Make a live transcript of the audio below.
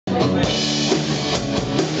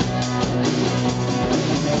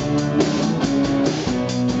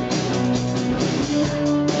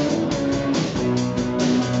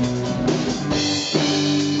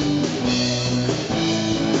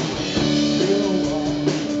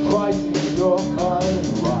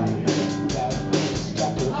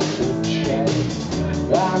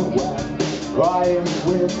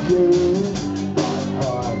with you, my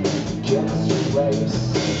heart begins to race.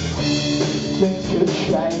 Things could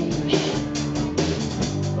change,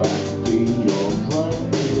 I'd be your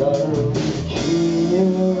Romeo.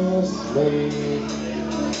 Kiss me,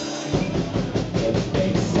 it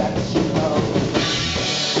makes sense, you know.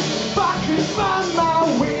 If I could find my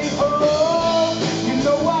way home, you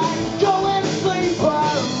know I'd go and sleep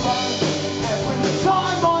alone. Every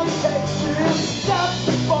time I take you steps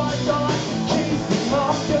before dawn, chasing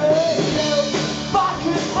after you. If I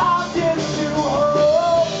could have you to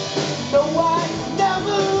hold, no, I'd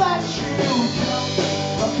never let you go.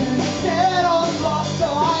 I could stand on lost, I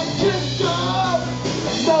just don't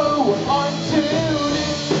know what I'm doing.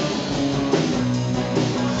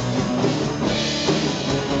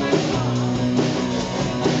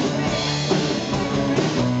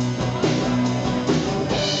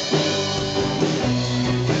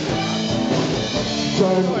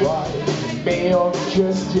 Don't write me off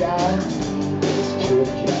just yet. This could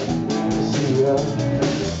get easier.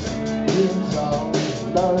 You don't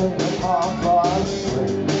know the half I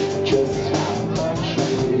sleep, just how much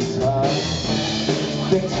it hurt.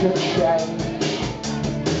 Things could change.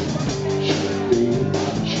 Should be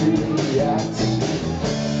not true yet.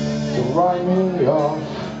 Don't write me off.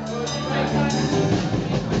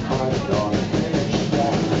 I'm not finished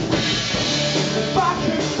yet. If I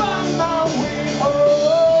could find my way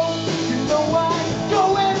home, you know I'd go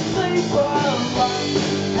and sleep alone.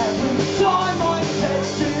 Every time I take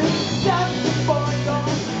you steps to find out,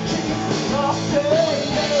 chasing after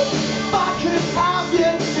you. If I could have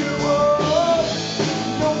you to hold,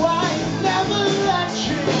 no, I'd never let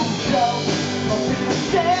you go. I've been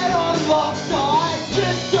scared or lost, I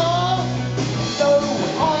just don't know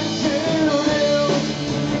what I'm to do.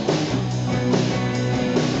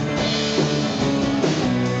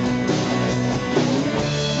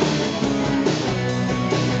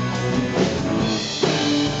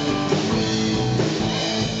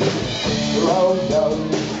 Oh no,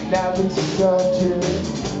 never deserved you,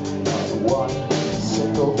 not one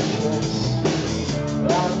single kiss.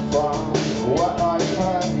 And from what I've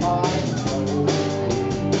heard, I know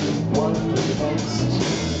what next.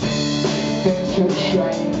 Things could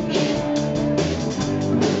change,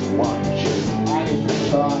 one just any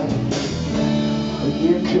time.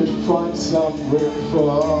 You could find some room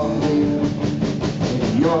for me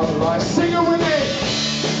in your life. Sing it with me!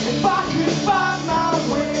 If I could find my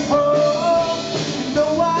way home, you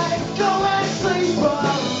know I'd go and sleep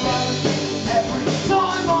alone. Every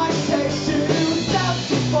time I take two steps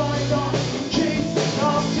to find out, chasing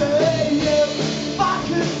after you. If I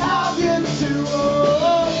could have you to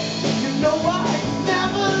hold, you know I'd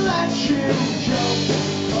never let you go.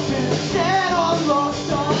 I've been scared or lost,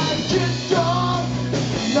 I just don't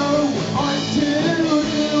know what I'm to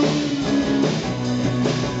do.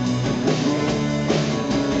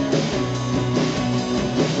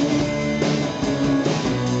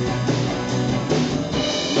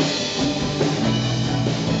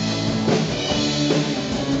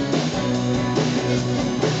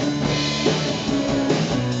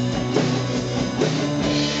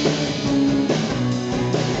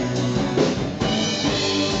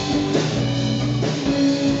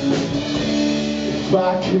 If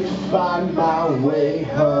I could find my way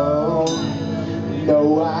home,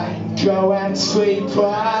 no, I'd go and sleep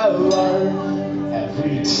alone.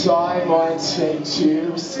 Every time I take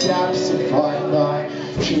two steps to find my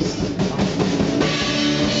just.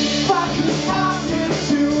 If I could have you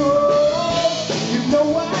to hold, you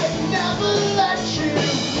know I'd never let you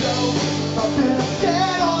go. I've been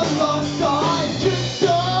scared or lost, I just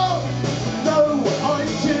don't know what I'm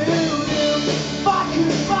to do. If I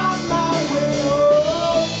could find my way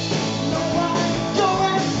home, no, I'd go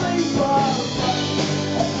and sleep alone.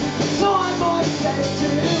 Every time I take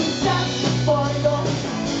two steps to find out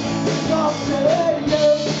after you.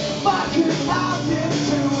 If I could have you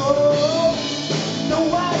to hold, no,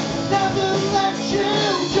 I'd never let you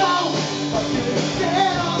go. I've been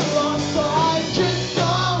scared or lost, I just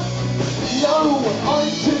don't know what I'm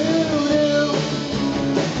to do.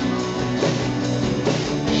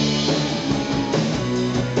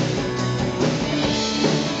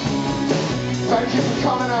 Thank you for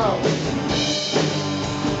coming out.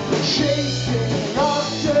 Chasing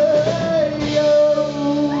after you.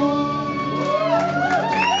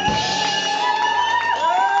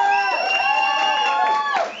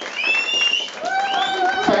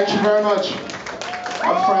 Thank you very much.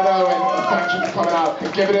 I'm Fred Irwin, and thank you for coming out.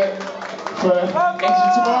 And give it up for Into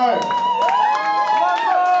Tomorrow.